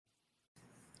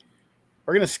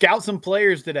We're going to scout some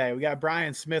players today. We got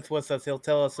Brian Smith with us. He'll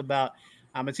tell us about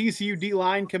a TCU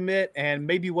D-line commit and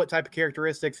maybe what type of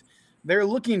characteristics they're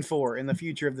looking for in the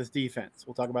future of this defense.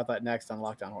 We'll talk about that next on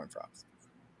Locked On Horned Frogs.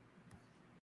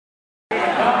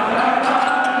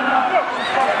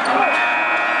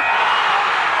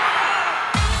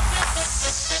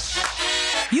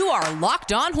 You are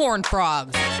Locked On Horned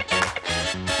Frogs,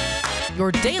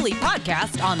 your daily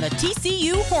podcast on the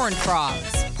TCU Horned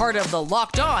Frogs, part of the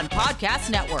Locked On Podcast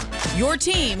Network, your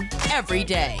team every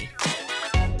day.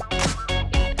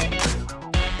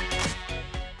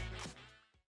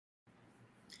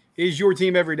 It is your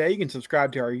team every day. You can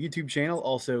subscribe to our YouTube channel.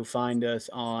 Also find us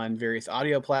on various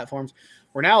audio platforms.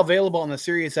 We're now available on the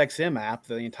SiriusXM app.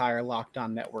 The entire Locked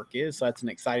On network is. So that's an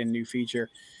exciting new feature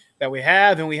that we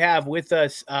have. And we have with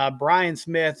us Brian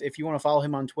Smith. If you want to follow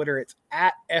him on Twitter, it's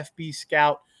at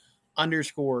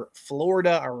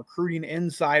FBScout_Florida, our recruiting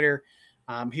insider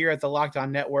here at the Locked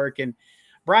On network. And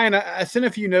Brian, I sent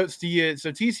a few notes to you.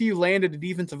 So TCU landed a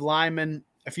defensive lineman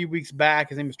a few weeks back.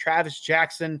 His name is Travis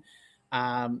Jackson,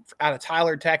 out of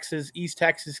Tyler, Texas, East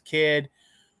Texas kid.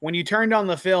 When you turned on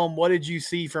the film, what did you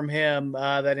see from him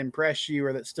that impressed you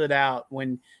or that stood out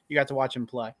when you got to watch him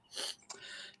play?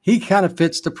 He kind of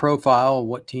fits the profile of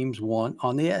what teams want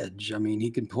on the edge. I mean, he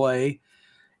can play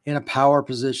in a power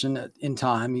position in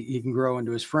time. He can grow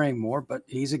into his frame more, but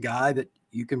he's a guy that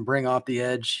you can bring off the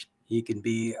edge. He can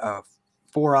be a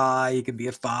 4-eye, he can be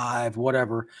a 5,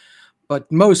 whatever.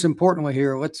 But most importantly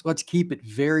here, let's keep it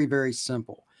very, very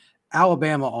simple.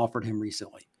 Alabama offered him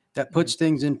recently. That puts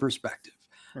things in perspective.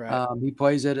 Right. He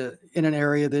plays in an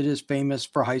area that is famous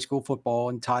for high school football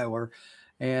in Tyler,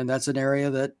 and that's an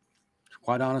area that,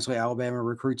 quite honestly, Alabama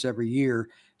recruits every year.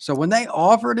 So when they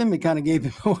offered him, it kind of gave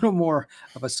him a little more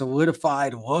of a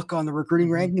solidified look on the recruiting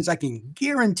rankings. I can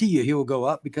guarantee you he will go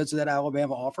up because of that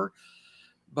Alabama offer.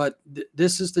 But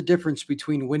this is the difference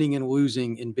between winning and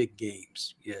losing in big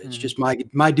games. Yeah, it's just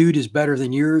my dude is better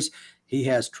than yours. He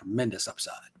has tremendous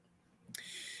upside.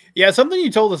 Yeah, something you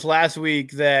told us last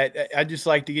week that I'd just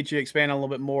like to get you to expand on a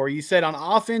little bit more. You said on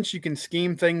offense, you can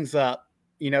scheme things up,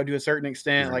 to a certain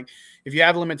extent. Right. Like if you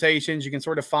have limitations, you can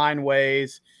sort of find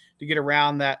ways to get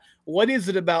around that. What is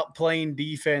it about playing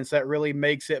defense that really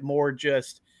makes it more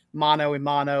just mano a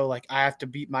mano? Like I have to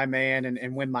beat my man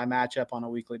and win my matchup on a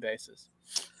weekly basis.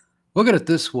 Look at it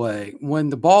this way. When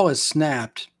the ball is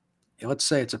snapped, let's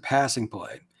say it's a passing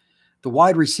play, the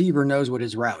wide receiver knows what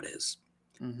his route is.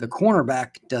 The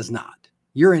cornerback does not.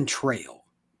 You're in trail,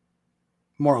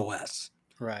 more or less.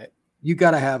 Right. You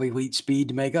got to have elite speed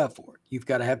to make up for it. You've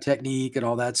got to have technique and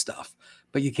all that stuff.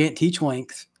 But you can't teach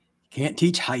length. You can't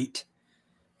teach height.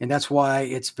 And that's why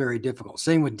it's very difficult.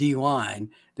 Same with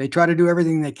D-line. They try to do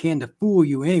everything they can to fool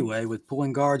you anyway with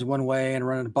pulling guards one way and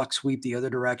running a buck sweep the other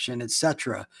direction,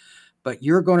 etc. But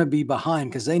you're going to be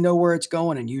behind because they know where it's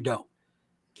going and you don't.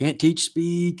 Can't teach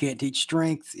speed, can't teach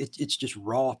strength. It's just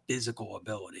raw physical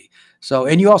ability. So,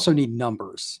 and you also need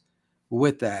numbers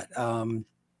with that.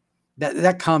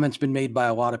 That comment's been made by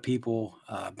a lot of people.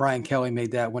 Brian Kelly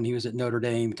made that when he was at Notre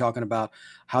Dame, talking about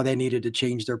how they needed to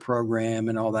change their program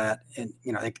and all that. And,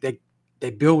 they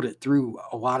build it through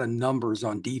a lot of numbers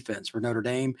on defense for Notre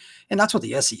Dame. And that's what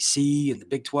the SEC and the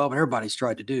Big 12 and everybody's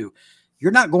tried to do.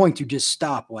 You're not going to just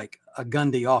stop like a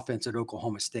Gundy offense at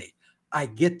Oklahoma State. I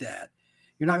get that.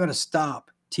 You're not going to stop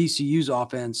TCU's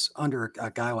offense under a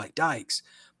guy like Dykes,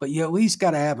 but you at least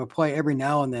got to have a play every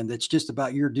now and then that's just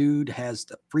about your dude has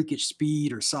the freakish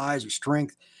speed or size or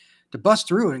strength to bust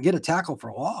through it and get a tackle for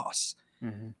a loss.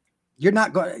 Mm-hmm. You're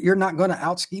not going to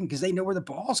out scheme because they know where the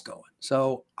ball's going.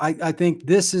 So I think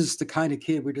this is the kind of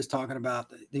kid we're just talking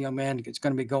about. The young man that's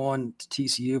going to be going to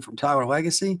TCU from Tyler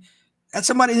Legacy. That's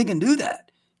somebody that can do that.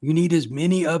 You need as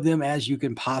many of them as you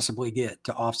can possibly get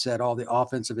to offset all the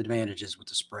offensive advantages with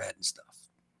the spread and stuff.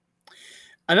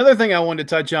 Another thing I wanted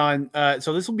to touch on,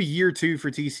 so this will be year 2 for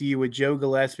TCU with Joe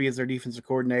Gillespie as their defensive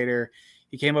coordinator.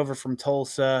 He came over from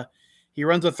Tulsa. He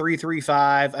runs a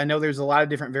 3-3-5. I know there's a lot of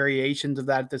different variations of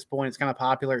that at this point. It's kind of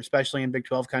popular, especially in Big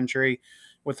 12 country,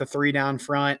 with the 3 down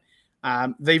front.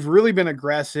 They've really been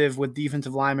aggressive with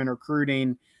defensive lineman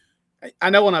recruiting.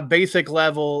 I know on a basic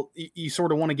level, you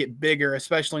sort of want to get bigger,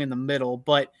 especially in the middle.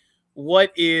 But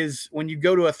what is, when you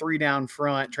go to a 3 down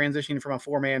front, transitioning from a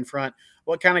 4-man front,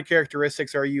 what kind of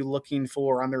characteristics are you looking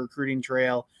for on the recruiting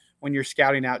trail when you're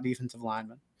scouting out defensive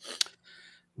linemen?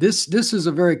 This is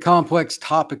a very complex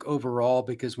topic overall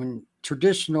because when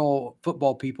traditional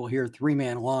football people hear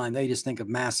 3-man line, they just think of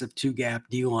massive 2-gap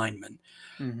D linemen.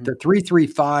 Mm-hmm. The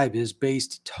 3-3-5 is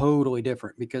based totally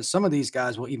different because some of these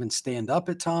guys will even stand up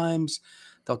at times.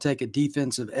 They'll take a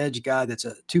defensive edge guy that's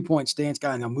a 2-point stance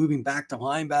guy, and they'll move him back to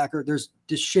linebacker. There's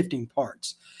just shifting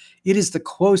parts. It is the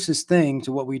closest thing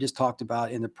to what we just talked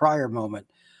about in the prior moment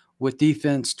with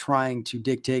defense trying to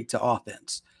dictate to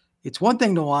offense. It's one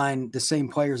thing to line the same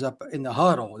players up in the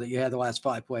huddle that you had the last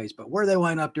 5 plays, but where they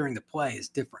line up during the play is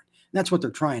different. And that's what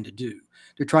they're trying to do.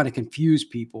 They're trying to confuse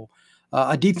people.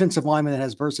 A defensive lineman that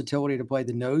has versatility to play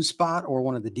the nose spot or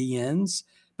one of the DNs,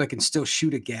 but can still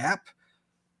shoot a gap.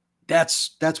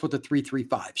 That's what the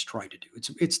 3-3-5 is trying to do.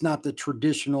 It's not the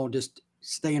traditional just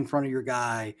stay in front of your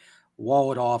guy,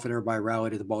 wall it off, and everybody rally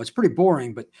to the ball. It's pretty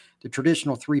boring, but the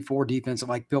traditional 3-4 defense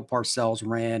like Bill Parcells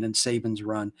ran and Saban's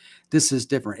run, this is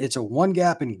different. It's a one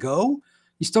gap and go.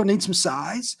 You still need some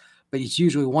size, but it's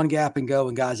usually one gap and go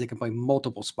and guys that can play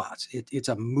multiple spots. It's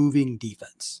a moving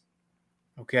defense.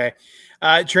 Okay.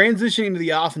 Transitioning to the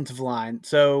offensive line.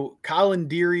 So Colin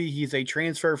Deary, he's a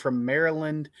transfer from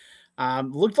Maryland.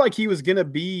 Looked like he was going to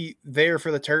be there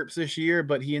for the Terps this year,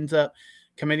 but he ends up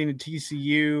committing to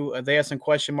TCU. They have some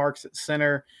question marks at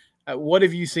center. What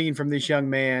have you seen from this young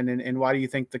man, and why do you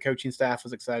think the coaching staff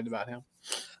was excited about him?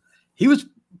 He was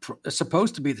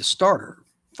supposed to be the starter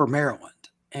for Maryland,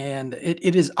 and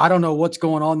it is – I don't know what's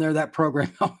going on there. That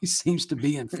program always seems to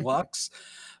be in flux,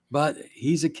 but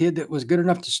he's a kid that was good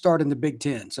enough to start in the Big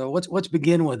Ten. So let's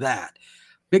begin with that.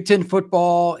 Big Ten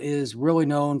football is really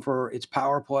known for its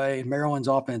power play, and Maryland's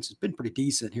offense has been pretty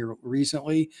decent here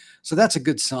recently, so that's a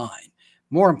good sign.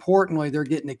 More importantly, they're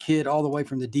getting a kid all the way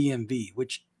from the DMV,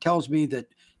 which tells me that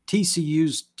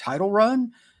TCU's title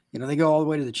run, they go all the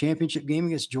way to the championship game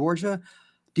against Georgia.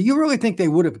 Do you really think they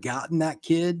would have gotten that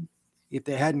kid if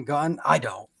they hadn't gone? I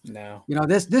don't. No.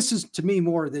 This is to me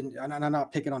more than, and I'm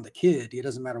not picking on the kid. It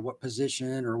doesn't matter what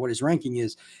position or what his ranking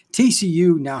is.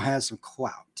 TCU now has some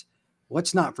clout.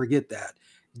 Let's not forget that.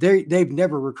 They've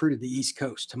never recruited the East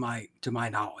Coast to my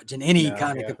knowledge in any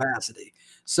kind of capacity.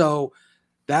 So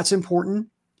that's important.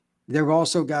 They've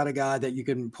also got a guy that you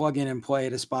can plug in and play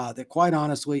at a spot that quite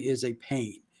honestly is a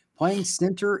pain. Playing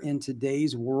center in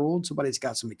today's world, somebody that's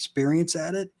got some experience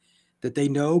at it, that they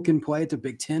know can play at the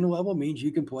Big Ten level, means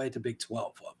you can play at the Big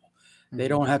 12 level. Mm-hmm. They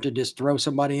don't have to just throw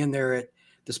somebody in there at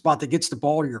the spot that gets the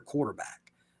ball to your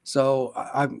quarterback. So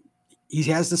he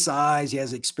has the size, he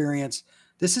has experience.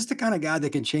 This is the kind of guy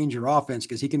that can change your offense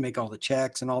because he can make all the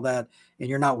checks and all that, and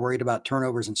you're not worried about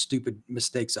turnovers and stupid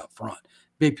mistakes up front.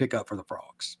 Big pickup for the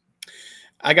Frogs.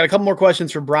 I got a couple more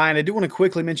questions for Brian. I do want to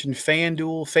quickly mention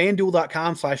FanDuel.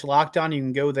 FanDuel.com/lockedon. You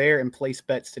can go there and place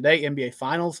bets today. NBA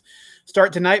Finals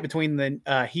start tonight between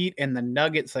the Heat and the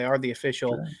Nuggets. They are the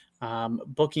official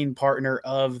booking partner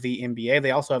of the NBA.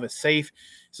 They also have a safe,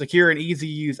 secure, and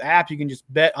easy-to-use app. You can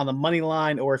just bet on the money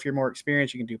line, or if you're more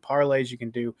experienced, you can do parlays. You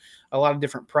can do a lot of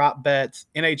different prop bets.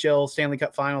 NHL, Stanley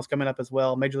Cup Finals coming up as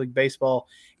well. Major League Baseball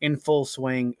in full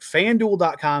swing.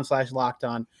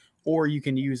 FanDuel.com/lockedon. Or you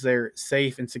can use their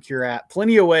safe and secure app.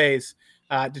 Plenty of ways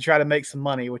to try to make some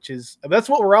money, that's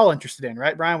what we're all interested in,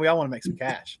 right, Brian? We all want to make some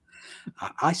cash.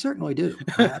 I certainly do.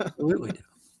 I absolutely do.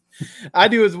 I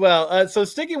do as well. So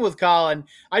sticking with Colin,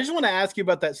 I just want to ask you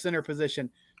about that center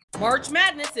position. March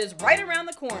Madness is right around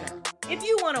the corner. If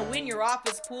you want to win your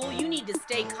office pool, you need to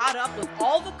stay caught up with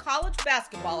all the college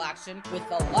basketball action with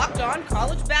the Locked On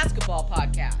College Basketball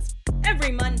Podcast.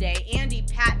 Every Monday, Andy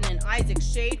Patton and Isaac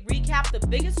Shade recap the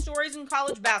biggest stories in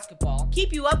college basketball,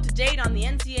 keep you up to date on the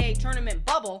NCAA tournament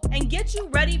bubble, and get you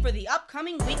ready for the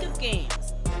upcoming week of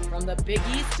games. From the Big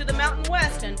East to the Mountain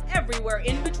West and everywhere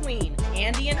in between,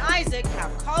 Andy and Isaac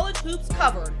have college hoops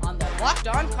covered on the Locked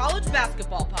On College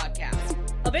Basketball Podcast.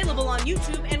 Available on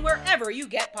YouTube and wherever you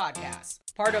get podcasts.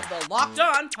 Part of the Locked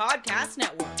On Podcast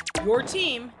Network. Your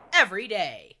team every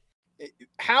day.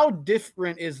 How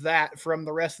different is that from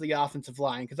the rest of the offensive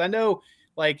line? Because I know,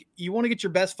 you want to get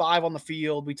your best 5 on the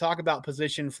field. We talk about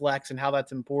position flex and how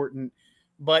that's important.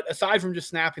 But aside from just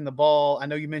snapping the ball, I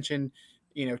know you mentioned,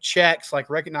 checks, like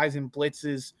recognizing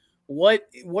blitzes. What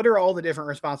are all the different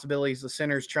responsibilities the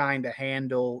center's trying to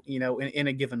handle, in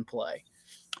a given play?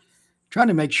 Trying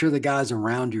to make sure the guys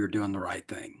around you are doing the right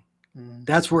thing.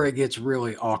 That's where it gets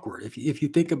really awkward. If you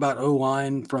think about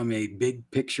O-line from a big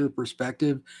picture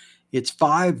perspective, it's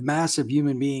 5 massive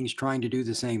human beings trying to do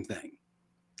the same thing.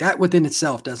 That within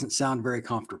itself doesn't sound very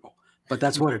comfortable, but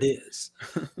that's what it is.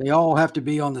 They all have to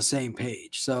be on the same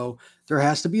page. So there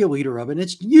has to be a leader of it. And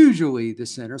it's usually the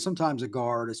center, sometimes a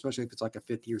guard, especially if it's like a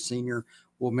 5th-year senior,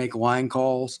 will make line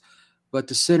calls, but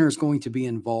the center is going to be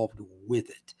involved with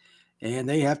it. And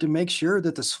they have to make sure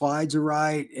that the slides are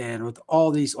right. And with all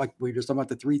these, like we were just talking about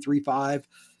the 3-3-5,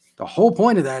 the whole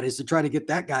point of that is to try to get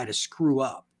that guy to screw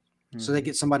up. So they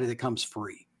get somebody that comes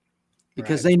free.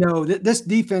 because Right. they know that this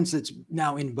defense that's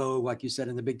now in vogue, like you said,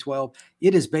 in the Big 12,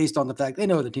 it is based on the fact they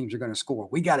know the teams are going to score.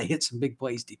 We got to hit some big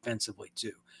plays defensively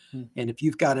too. Hmm. And if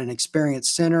you've got an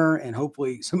experienced center and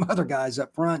hopefully some other guys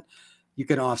up front, you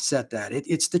can offset that.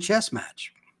 It's the chess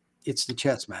match. It's the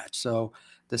chess match. So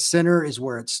the center is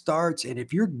where it starts. And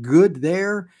if you're good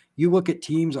there, you look at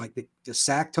teams like the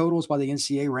sack totals by the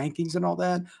NCAA rankings and all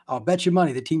that. I'll bet you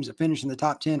money the teams that finish in the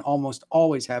top 10 almost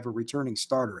always have a returning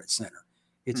starter at center.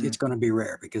 It's going to be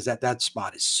rare because that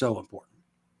spot is so important.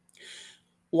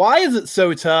 Why is it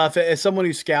so tough as someone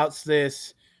who scouts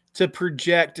this to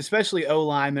project, especially O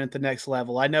linemen at the next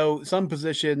level? I know some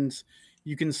positions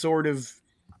you can sort of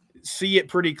see it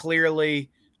pretty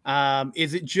clearly.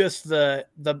 Is it just the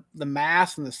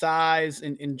mass and the size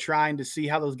in trying to see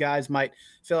how those guys might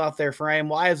fill out their frame?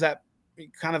 Why is that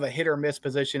kind of a hit or miss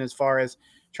position as far as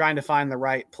trying to find the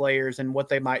right players and what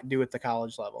they might do at the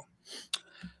college level?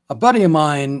 A buddy of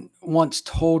mine once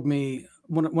told me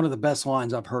one of the best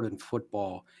lines I've heard in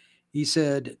football. He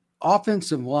said,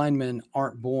 offensive linemen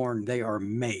aren't born, they are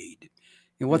made.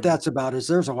 And what that's about is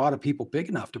there's a lot of people big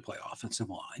enough to play offensive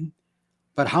line,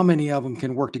 but how many of them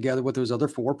can work together with those other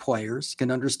four players,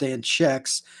 can understand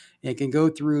checks, and can go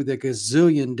through the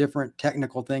gazillion different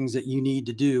technical things that you need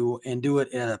to do and do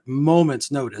it at a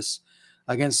moment's notice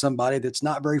against somebody that's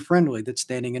not very friendly that's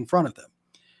standing in front of them.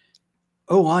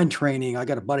 O-line training, I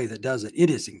got a buddy that does it. It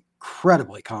is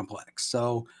incredibly complex.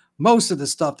 So most of the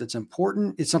stuff that's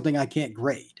important is something I can't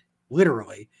grade,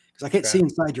 literally, because I can't see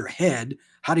inside your head.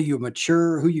 How do you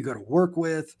mature? Who you go to work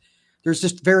with? There's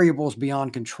just variables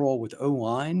beyond control with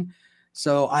O-line.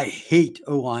 So I hate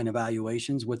O-line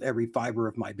evaluations with every fiber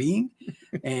of my being.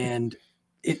 And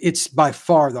it's by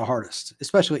far the hardest,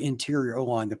 especially interior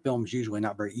O-line. The film's usually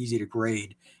not very easy to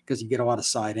grade because you get a lot of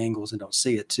side angles and don't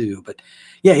see it too. But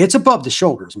yeah, it's above the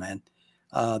shoulders, man.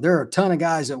 There are a ton of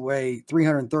guys that weigh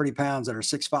 330 pounds that are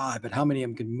 6'5", but how many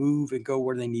of them can move and go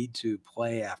where they need to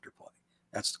play after play?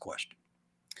 That's the question.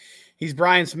 He's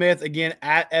Brian Smith, again,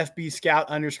 at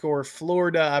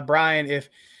FB_Scout_Florida. Brian, if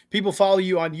people follow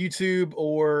you on YouTube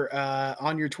or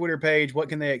on your Twitter page, what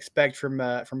can they expect from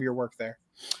your work there?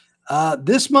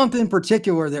 This month in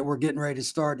particular that we're getting ready to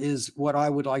start is what I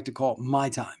would like to call my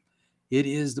time. It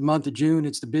is the month of June.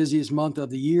 It's the busiest month of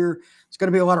the year. It's going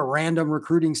to be a lot of random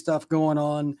recruiting stuff going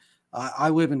on. I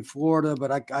live in Florida,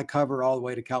 but I cover all the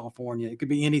way to California. It could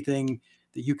be anything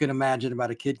that you can imagine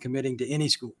about a kid committing to any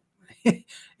school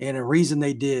and a reason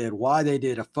they did, why they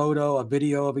did, a photo, a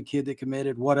video of a kid that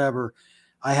committed, whatever.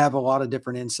 I have a lot of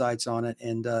different insights on it,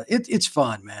 and it's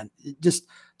fun, man. Just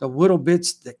the little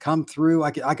bits that come through,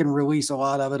 I can release a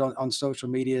lot of it on social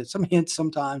media. Some hints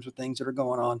sometimes with things that are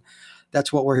going on.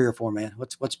 That's what we're here for, man.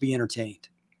 Let's be entertained.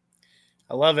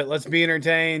 I love it. Let's be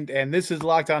entertained. And this is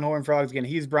Locked On Horned Frogs again.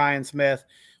 He's Brian Smith.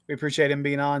 We appreciate him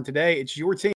being on today. It's your team.